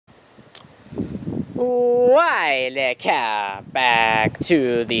Welcome back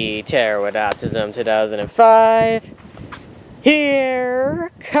to the Terror with Autism 2005. Here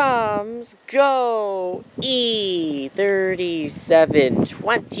comes Go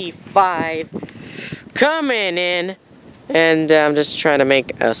E3725 coming in, and I'm just trying to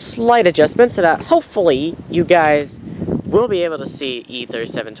make a slight adjustment so that hopefully you guys will be able to see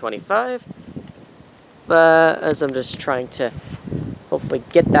E3725. But as I'm just trying to hopefully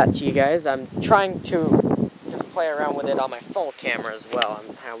get that to you guys, I'm trying to just play around with it on my phone camera as well.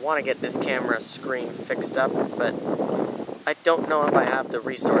 I want to get this camera screen fixed up, but I don't know if I have the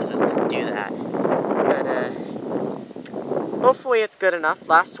resources to do that. But hopefully it's good enough.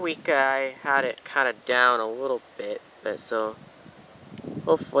 Last week I had it kind of down a little bit, but so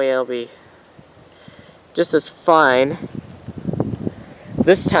hopefully it'll be just as fine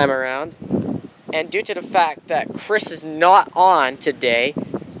this time around. And due to the fact that Chris is not on today,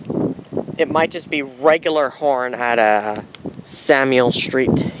 it might just be regular horn at Samuel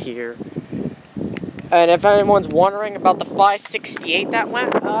Street here. And if anyone's wondering about the 568 that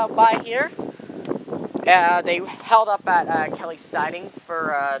went by here, they held up at Kelly Siding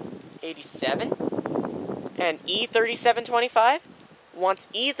for 87. And E3725, once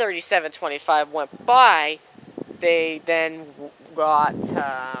E3725 went by, they then got...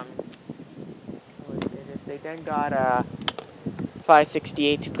 They then got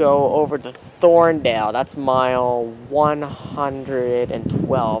 568 to go over to Thorndale. That's mile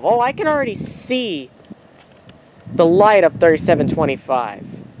 112. Oh, I can already see the light of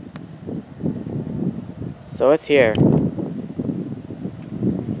 3725. So it's here.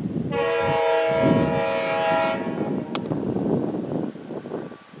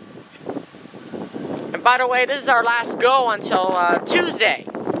 And by the way, this is our last go until Tuesday.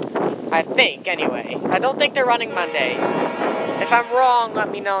 I think, anyway. I don't think they're running Monday. If I'm wrong, let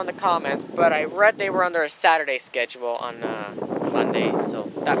me know in the comments, but I read they were under a Saturday schedule on Monday,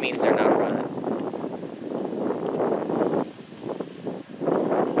 so that means they're not running.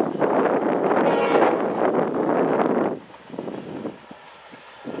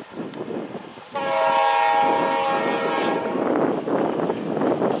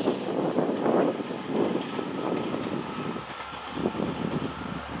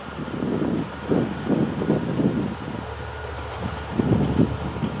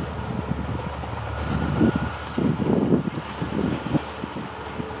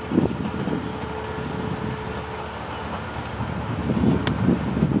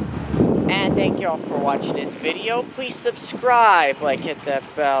 Thank you all for watching this video. Please subscribe, hit that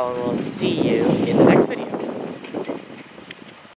bell, and we'll see you in the next video.